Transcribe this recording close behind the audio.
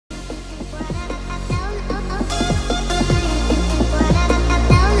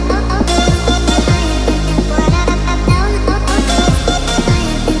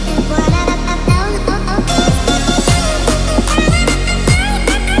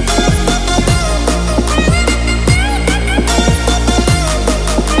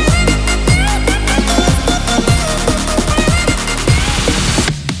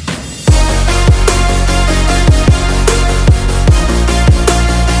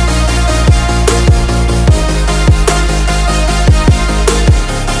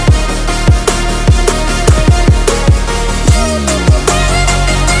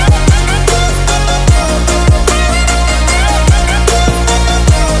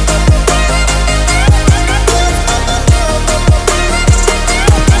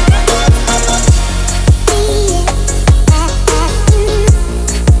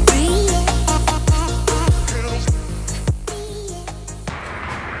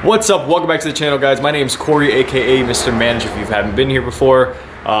What's up? Welcome back to the channel, guys. My name is Corey, aka Mr. Manager. If you haven't been here before,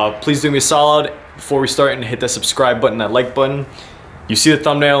 please do me a solid before we start and hit that subscribe button, that like button. You see the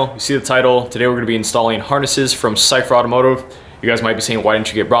thumbnail, you see the title. Today we're going to be installing harnesses from Cipher Automotive. You guys might be saying, why didn't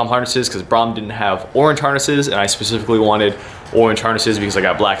you get Brom harnesses? Because Brom didn't have orange harnesses, and I specifically wanted orange harnesses because I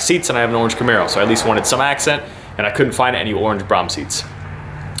got black seats and I have an orange Camaro, so I at least wanted some accent, and I couldn't find any orange Brom seats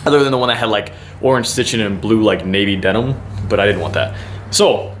other than the one that had like orange stitching and blue like navy denim, but I didn't want that.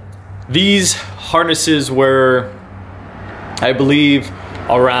 So these harnesses were, I believe,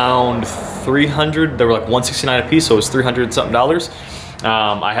 around 300. They were like $169 a piece, so it was $300 something.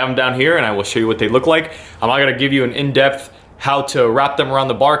 I have them down here and I will show you what they look like. I'm not gonna give you an in-depth how to wrap them around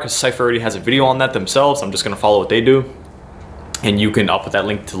the bar because Cipher already has a video on that themselves. I'm just gonna follow what they do. And you can, I'll put the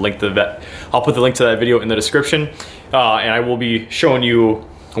link to that video in the description. And I will be showing you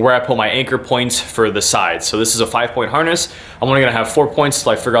where I put my anchor points for the sides. So this is a 5-point harness. I'm only gonna have 4 points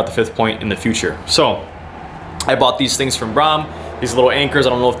till I figure out the 5th point in the future. So I bought these things from Brom, these little anchors. I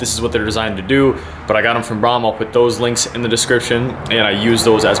don't know if this is what they're designed to do, but I got them from Brom. I'll put those links in the description, and I use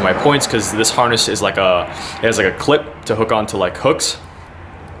those as my points because this harness is like it has like a clip to hook onto like hooks.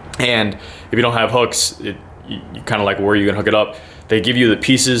 And if you don't have hooks, you kind of like, where are you gonna hook it up? They give you the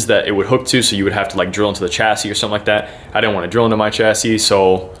pieces that it would hook to, so you would have to like drill into the chassis or something like that. I didn't want to drill into my chassis,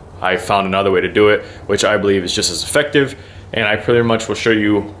 so I found another way to do it, which I believe is just as effective. And I pretty much will show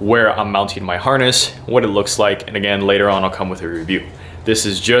you where I'm mounting my harness, what it looks like, and again, later on I'll come with a review. This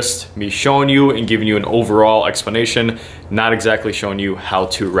is just me showing you and giving you an overall explanation, not exactly showing you how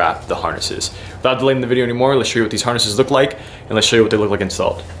to wrap the harnesses. Without delaying the video anymore, let's show you what these harnesses look like, and let's show you what they look like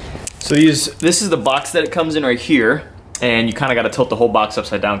installed. So this is the box that it comes in right here. And you kind of got to tilt the whole box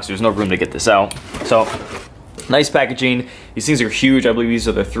upside down because there's no room to get this out. So nice packaging. These things are huge. I believe these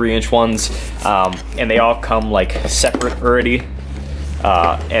are the 3-inch ones, and they all come like separate already,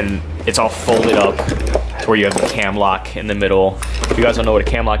 and it's all folded up to where you have the cam lock in the middle. If you guys don't know what a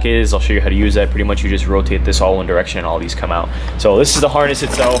cam lock is, I'll show you how to use that. Pretty much you just rotate this all one direction and all these come out. So this is the harness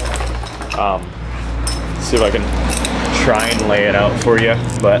itself. Let's see if I can try and lay it out for you,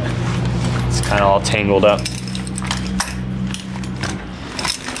 but it's kind of all tangled up.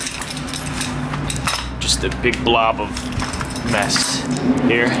 A big blob of mess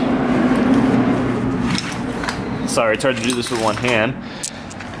here. Sorry, it's hard to do this with one hand.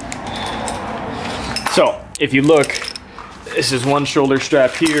 So if you look, this is one shoulder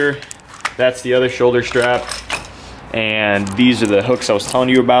strap here, that's the other shoulder strap, and these are the hooks I was telling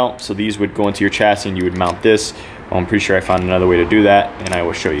you about. So these would go into your chassis and you would mount this. Well, I'm pretty sure I found another way to do that, and I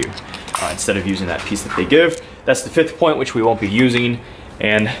will show you instead of using that piece that they give. That's the 5th point, which we won't be using.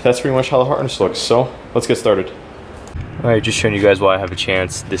 And that's pretty much how the harness looks. So let's get started. All right, just showing you guys while I have a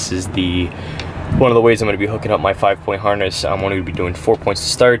chance. This is one of the ways I'm going to be hooking up my 5-point harness. I'm only going to be doing 4 points to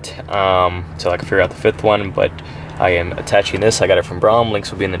start till I can figure out the 5th one. But I am attaching this. I got it from Brom.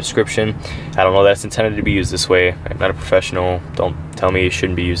 Links will be in the description. I don't know that's intended to be used this way. I'm not a professional. Don't tell me it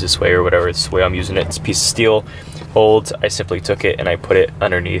shouldn't be used this way or whatever. It's the way I'm using it. It's a piece of steel holds. I simply took it and I put it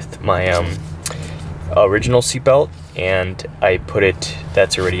underneath my original seatbelt, and I put it,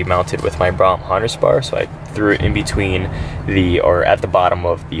 that's already mounted with my Brom harness bar, so I threw it in between or at the bottom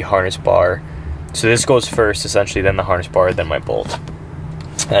of the harness bar. So this goes first essentially, then the harness bar, then my bolt,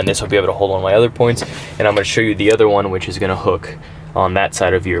 and this will be able to hold on my other points. And I'm going to show you the other one, which is going to hook on that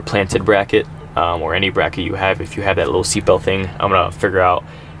side of your planted bracket, or any bracket you have. If you have that little seatbelt thing, I'm going to figure out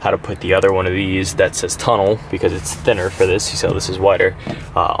how to put the other one of these that says tunnel, because it's thinner for this, you see how this is wider,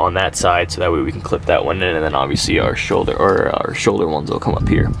 on that side, so that way we can clip that one in, and then obviously our shoulder ones will come up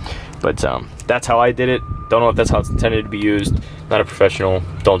here. But that's how I did it. Don't know if that's how it's intended to be used. Not a professional.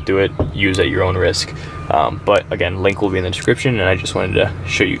 Don't do it. Use at your own risk. But again, link will be in the description, and I just wanted to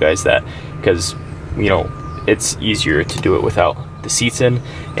show you guys that because, you know, it's easier to do it without the seats in.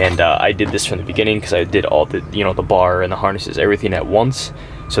 And I did this from the beginning because I did all the, you know, the bar and the harnesses, everything at once.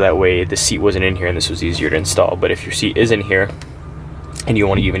 So that way the seat wasn't in here and this was easier to install. But if your seat is in here and you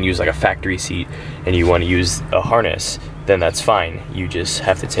want to even use like a factory seat and you want to use a harness, then that's fine. You just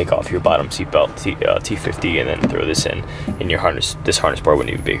have to take off your bottom seat belt, T50, and then throw this in, and your harness, this harness bar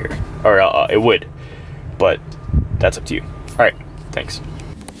wouldn't even be here. Or it would, but that's up to you. All right, thanks.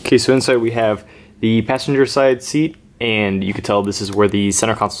 Okay, so inside we have the passenger side seat, and you can tell this is where the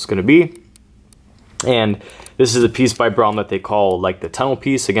center console is going to be. And this is a piece by Brom that they call like the tunnel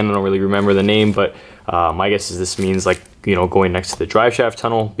piece. Again, I don't really remember the name, but my guess is this means like, you know, going next to the drive shaft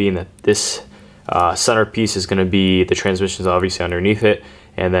tunnel, being that this center piece is going to be the transmissions obviously underneath it,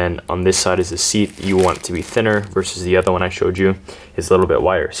 and then on this side is the seat. You want it to be thinner versus the other one I showed you is a little bit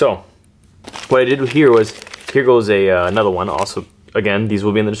wider. So what I did here was, here goes another one also again, these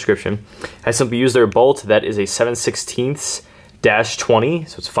will be in the description. I simply used their bolt. That is a 7/16-20,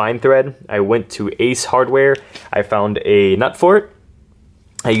 so it's fine thread. I went to Ace Hardware. I found a nut for it.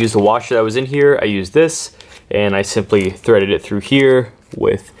 I used the washer that was in here. I used this, and I simply threaded it through here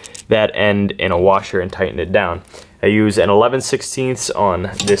with that end and a washer and tightened it down. I use an 11/16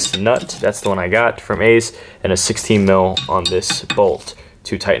 on this nut. That's the one I got from Ace, and a 16 mil on this bolt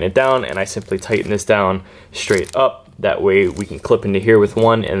to tighten it down. And I simply tighten this down straight up. That way we can clip into here with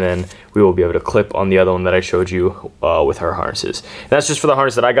one, and then we will be able to clip on the other one that I showed you with our harnesses. And that's just for the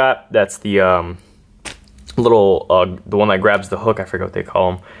harness that I got. That's the the one that grabs the hook. I forget what they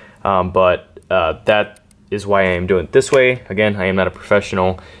call them. That is why I am doing it this way. Again, I am not a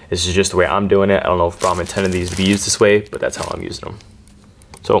professional. This is just the way I'm doing it. I don't know if Brom intended these to be used this way, but that's how I'm using them.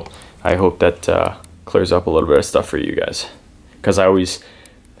 So I hope that clears up a little bit of stuff for you guys, because I always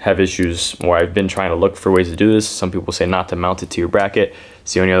have issues where I've been trying to look for ways to do this. Some people say not to mount it to your bracket.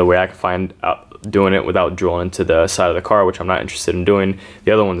 It's the only other way I can find out doing it without drilling into the side of the car, which I'm not interested in doing.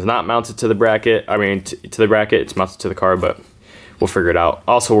 The other one's not mounted to the bracket. I mean, to the bracket, it's mounted to the car, but we'll figure it out.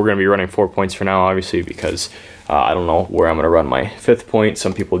 Also, we're gonna be running 4 points for now, obviously, because I don't know where I'm gonna run my 5th point.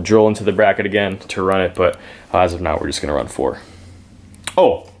 Some people drill into the bracket again to run it, but as of now, we're just gonna run 4.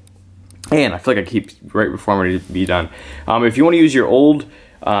 Oh, and I feel like I keep right before I'm ready to be done. If you wanna use your old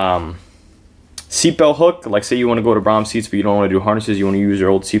seatbelt hook, like say you want to go to Brom seats but you don't want to do harnesses, you want to use your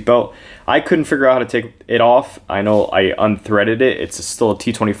old seatbelt. I couldn't figure out how to take it off. I know I unthreaded it. It's still a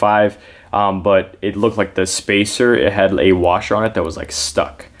T25, but it looked like the spacer, it had a washer on it that was like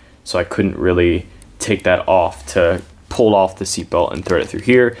stuck. So I couldn't really take that off to pull off the seatbelt and thread it through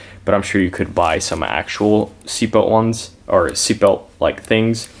here, but I'm sure you could buy some actual seatbelt ones or seatbelt like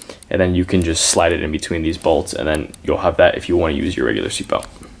things, and then you can just slide it in between these bolts, and then you'll have that if you want to use your regular seatbelt.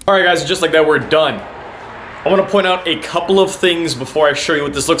 All right, guys, just like that, we're done. I want to point out a couple of things before I show you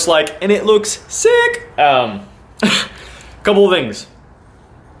what this looks like, and it looks sick. Couple of things.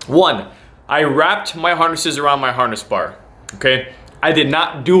 One, I wrapped my harnesses around my harness bar, okay? I did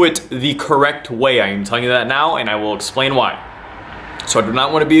not do it the correct way. I am telling you that now, and I will explain why. So I do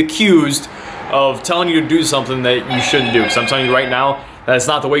not want to be accused of telling you to do something that you shouldn't do, because I'm telling you right now that it's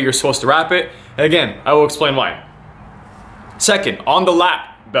not the way you're supposed to wrap it. And again, I will explain why. Second, on the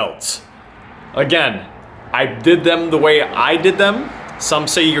lap belts. Again, I did them the way I did them. Some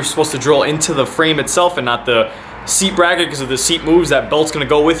say you're supposed to drill into the frame itself and not the seat bracket, because if the seat moves, that belt's gonna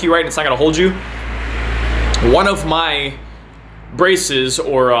go with you, right? It's not gonna hold you. One of my braces,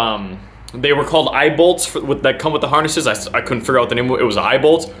 or they were called eye bolts that come with the harnesses. I couldn't figure out the name. It was eye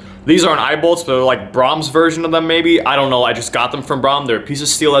bolts. These aren't eye bolts, but they're like Brom's version of them maybe. I don't know, I just got them from Brom. They're a piece of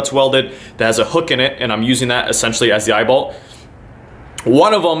steel that's welded, that has a hook in it, and I'm using that essentially as the eye bolt.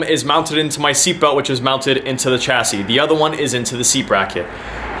 One of them is mounted into my seatbelt, which is mounted into the chassis. The other one is into the seat bracket.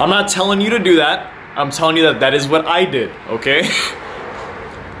 I'm not telling you to do that. I'm telling you that that is what I did, okay?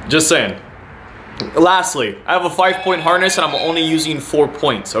 Just saying. Lastly, I have a 5-point harness and I'm only using 4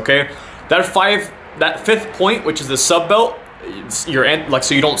 points, okay? That 5th point, which is the sub belt, it's your end, like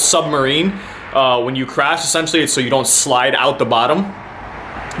so you don't submarine when you crash. Essentially, it's so you don't slide out the bottom.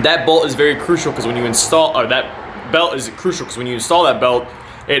 That bolt is very crucial because when you install, that belt is crucial because when you install that belt,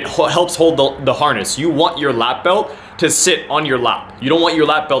 it helps hold the harness. You want your lap belt to sit on your lap. You don't want your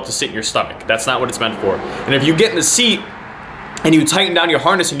lap belt to sit in your stomach. That's not what it's meant for. And if you get in the seat and you tighten down your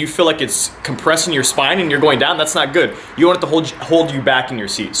harness and you feel like it's compressing your spine and you're going down, that's not good. You want it to hold you back in your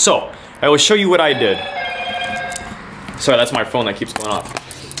seat. So I will show you what I did. Sorry, that's my phone that keeps going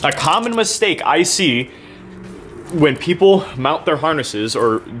off. A common mistake I see when people mount their harnesses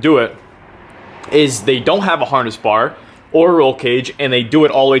or do it is they don't have a harness bar or a roll cage and they do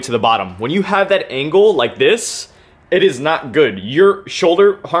it all the way to the bottom. When you have that angle like this, it is not good. Your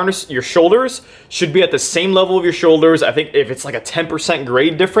shoulder harness, your shoulders should be at the same level of your shoulders. I think if it's like a 10%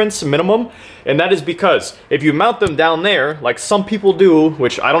 grade difference minimum, and that is because if you mount them down there, like some people do,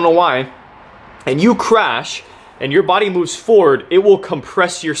 which I don't know why, and you crash and your body moves forward, it will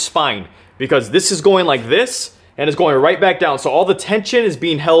compress your spine because this is going like this and it's going right back down. So all the tension is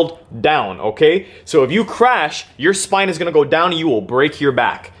being held down, okay? So if you crash, your spine is gonna go down and you will break your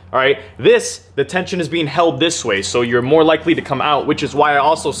back. All right, the tension is being held this way, so you're more likely to come out, which is why I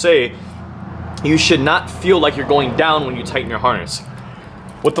also say you should not feel like you're going down when you tighten your harness.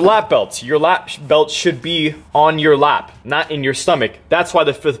 With the lap belts, your lap belt should be on your lap, not in your stomach. That's why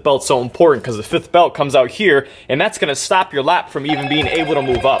the 5th belt's so important, because the 5th belt comes out here, and that's gonna stop your lap from even being able to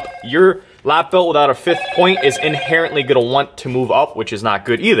move up. Your lap belt without a 5th point is inherently gonna want to move up, which is not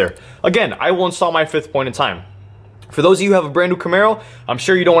good either. Again, I will install my 5th point in time. For those of you who have a brand new Camaro, I'm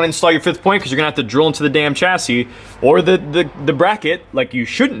sure you don't want to install your 5th point because you're going to have to drill into the damn chassis or the bracket like you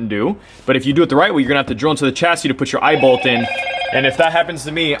shouldn't do. But if you do it the right way, you're going to have to drill into the chassis to put your eye bolt in. And if that happens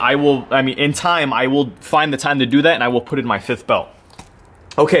to me, in time, I will find the time to do that and I will put in my 5th belt.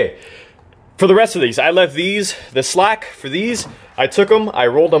 Okay, for the rest of these, I left these, the slack for these, I took them, I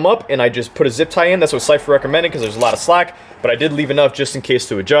rolled them up, and I just put a zip tie in. That's what Cipher recommended because there's a lot of slack, but I did leave enough just in case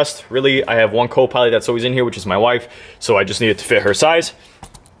to adjust. Really, I have one co-pilot that's always in here, which is my wife, so I just needed to fit her size.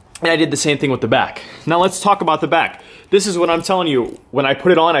 And I did the same thing with the back. Now let's talk about the back. This is what I'm telling you. When I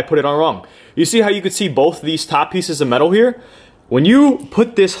put it on wrong. You see how you could see both these top pieces of metal here? When you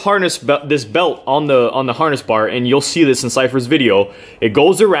put this harness, this belt on the harness bar, and you'll see this in Cipher's video, it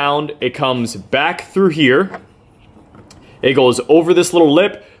goes around, it comes back through here, it goes over this little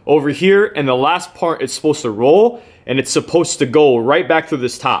lip, over here, and the last part it's supposed to roll, and it's supposed to go right back through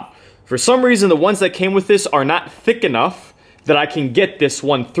this top. For some reason, the ones that came with this are not thick enough that I can get this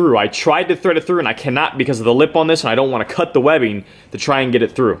one through. I tried to thread it through, and I cannot because of the lip on this, and I don't want to cut the webbing to try and get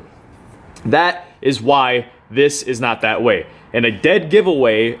it through. That is why this is not that way. And a dead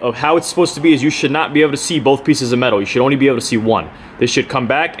giveaway of how it's supposed to be is you should not be able to see both pieces of metal. You should only be able to see one. This should come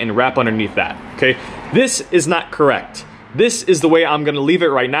back and wrap underneath that, okay? This is not correct. This is the way I'm gonna leave it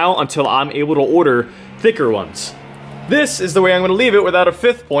right now until I'm able to order thicker ones. This is the way I'm gonna leave it without a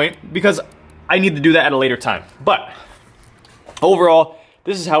 5th point because I need to do that at a later time. But overall,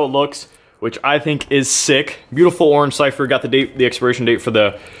 this is how it looks, which I think is sick. Beautiful orange Cipher, got the expiration date for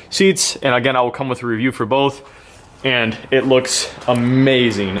the seats, and again, I will come with a review for both. And it looks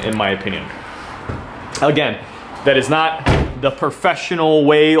amazing in my opinion. Again, that is not the professional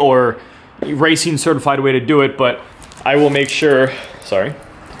way or racing certified way to do it, but I will make sure, sorry,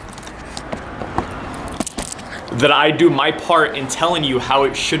 that I do my part in telling you how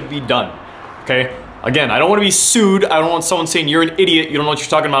it should be done, okay? Again, I don't want to be sued. I don't want someone saying you're an idiot, you don't know what you're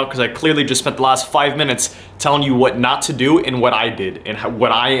talking about, because I clearly just spent the last 5 minutes telling you what not to do and what I did and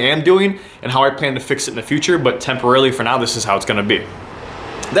what I am doing and how I plan to fix it in the future, but temporarily for now, this is how it's gonna be.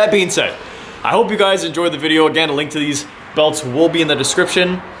 That being said, I hope you guys enjoyed the video. Again, a link to these belts will be in the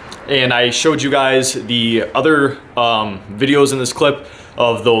description, and I showed you guys the other videos in this clip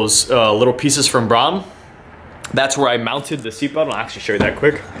of those little pieces from Braun. That's where I mounted the seatbelt. I'll actually show you that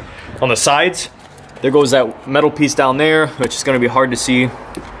quick. On the sides, there goes that metal piece down there, which is gonna be hard to see.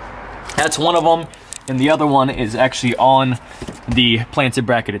 That's one of them, and the other one is actually on the planted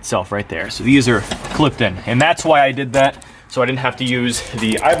bracket itself right there. So these are clipped in, and that's why I did that, so I didn't have to use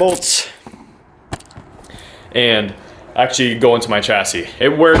the eye bolts and actually go into my chassis.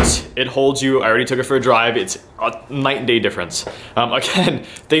 It works, it holds you. I already took it for a drive. It's a night and day difference. Again,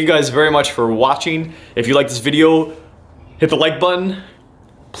 thank you guys very much for watching. If you like this video, hit the like button.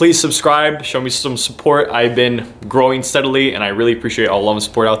 Please subscribe, show me some support. I've been growing steadily and I really appreciate all the love and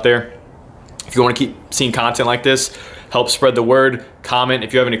support out there. If you want to keep seeing content like this, help spread the word, comment.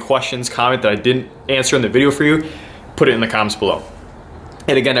 If you have any questions, comment that I didn't answer in the video for you, put it in the comments below.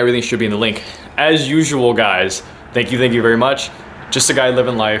 And again, everything should be in the link. As usual, guys, thank you very much. Just a guy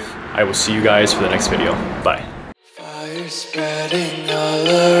living life. I will see you guys for the next video. Bye. Fire spreading all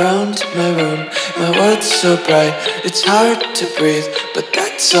around my room. My world's so bright, it's hard to breathe, but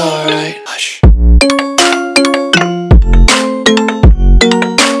that's alright. Hush.